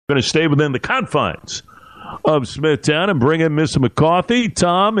going to stay within the confines of Smithtown and bring in Mr. McCarthy.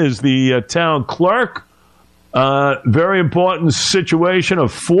 Tom is the town clerk. Very important situation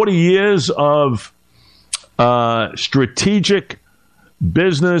of 40 years of strategic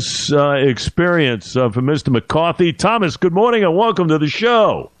business experience for Mr. McCarthy. Thomas, good morning and welcome to the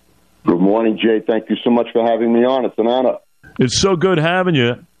show. Good morning, Jay. Thank you so much for having me on. It's an honor. It's so good having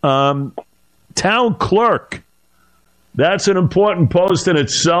you. Town clerk. That's an important post in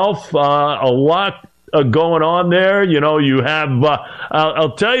itself. A lot going on there. You know, you have,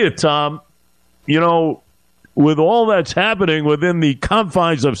 I'll tell you, Tom, you know, with all that's happening within the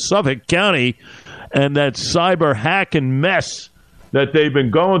confines of Suffolk County and that cyber hacking mess that they've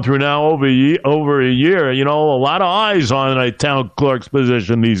been going through now over a year, you know, a lot of eyes on a town clerk's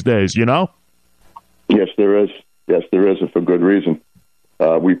position these days, you know? Yes, there is. Yes, there is, and for good reason.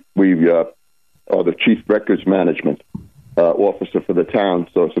 We are the chief records management officer for the town,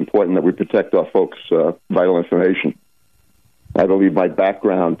 so it's important that we protect our folks' vital information. I believe my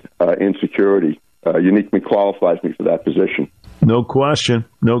background in security uniquely qualifies me for that position. No question.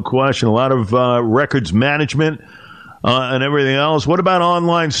 No question. A lot of records management and everything else. What about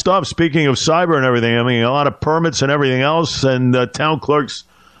online stuff? Speaking of cyber and everything, I mean, a lot of permits and everything else, and town clerks,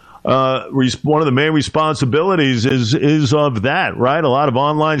 one of the main responsibilities is of that, right? A lot of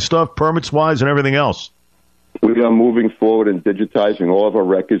online stuff, permits-wise and everything else. We are moving forward and digitizing all of our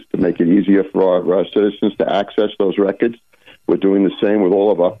records to make it easier for our citizens to access those records. We're doing the same with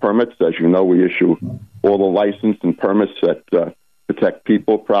all of our permits. As you know, we issue all the license and permits that protect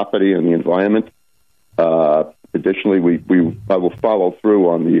people, property, and the environment. Additionally, I will follow through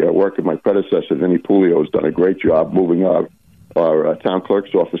on the work of my predecessor, Vinnie Pulio, who's done a great job moving our town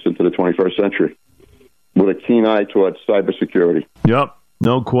clerk's office into the 21st century with a keen eye towards cybersecurity. Yep,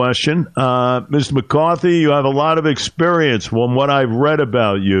 no question. Mr. McCarthy, you have a lot of experience from what I've read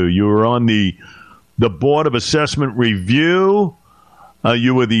about you. You were on the Board of Assessment Review.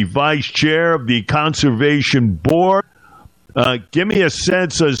 You were the vice chair of the Conservation Board. Give me a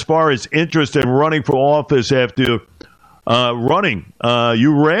sense as far as interest in running for office after running.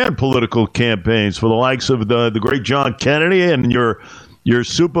 You ran political campaigns for the likes of the great John Kennedy and your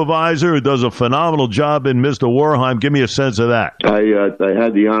supervisor, who does a phenomenal job in Mr. Warheim. Give me a sense of that. I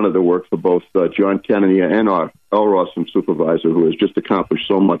had the honor to work for both John Kennedy and our awesome supervisor, who has just accomplished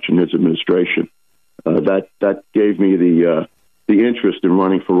so much in his administration. That gave me the interest in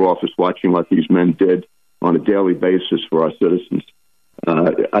running for office, watching what these men did on a daily basis for our citizens.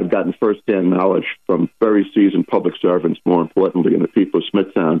 I've gotten firsthand knowledge from very seasoned public servants, more importantly, and the people of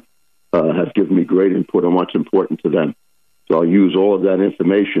Smithtown have given me great input on what's important to them. So I'll use all of that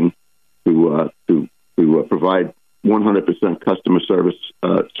information to provide 100% customer service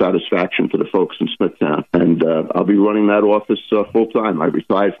satisfaction to the folks in Smithtown. And I'll be running that office full time. I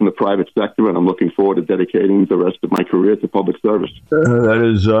retired from the private sector, and I'm looking forward to dedicating the rest of my career to public service.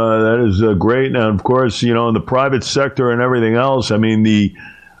 That is great. Now, of course, you know, in the private sector and everything else, I mean, the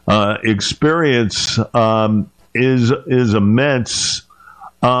experience is immense.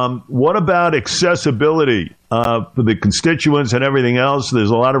 What about accessibility for the constituents and everything else? There's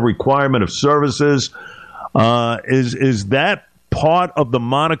a lot of requirement of services. Is that part of the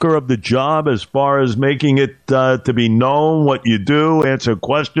moniker of the job as far as making it to be known what you do, answer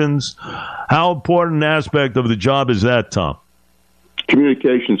questions? How important an aspect of the job is that, Tom?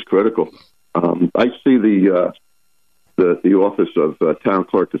 Communication is critical. I see the office of town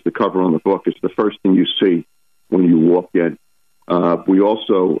clerk as the cover on the book. It's the first thing you see when you walk in. We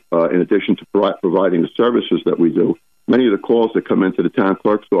also, in addition to providing the services that we do, many of the calls that come into the town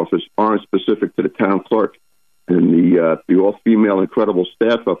clerk's office aren't specific to the town clerk. And the all-female incredible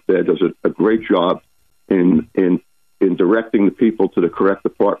staff up there does a great job in directing the people to the correct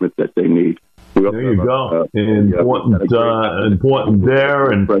department that they need. There you go. Important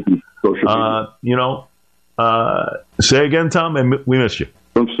there. And, you know, say again, Tom, we missed you.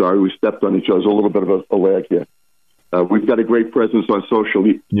 I'm sorry, we stepped on each other. There's a little bit of a lag here. We've got a great presence on social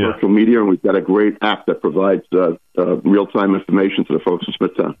media, and we've got a great app that provides real-time information to the folks in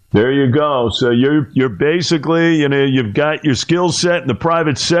Smithtown. There you go. So you're basically, you know, you've got your skill set in the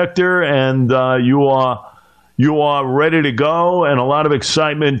private sector, and you are ready to go, and a lot of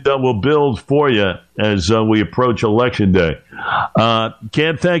excitement will build for you as we approach Election Day.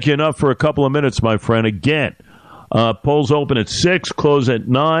 Can't thank you enough for a couple of minutes, my friend. Again, polls open at 6, close at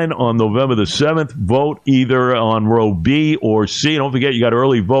 9 on November the 7th. Vote either on row B or C. Don't forget, you got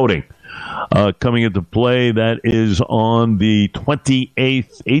early voting coming into play. That is on the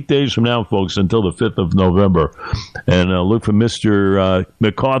 28th, 8 days from now, folks, until the 5th of November. And look for Mr.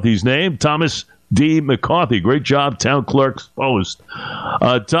 McCarthy's name, Thomas D. McCarthy. Great job, Town Clerk's Post.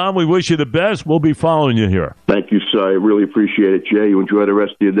 Tom, we wish you the best. We'll be following you here. Thank you, sir. I really appreciate it, Jay. You enjoy the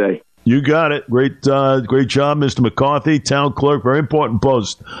rest of your day. You got it. Great job, Mr. McCarthy, Town Clerk. Very important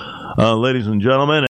post, ladies and gentlemen.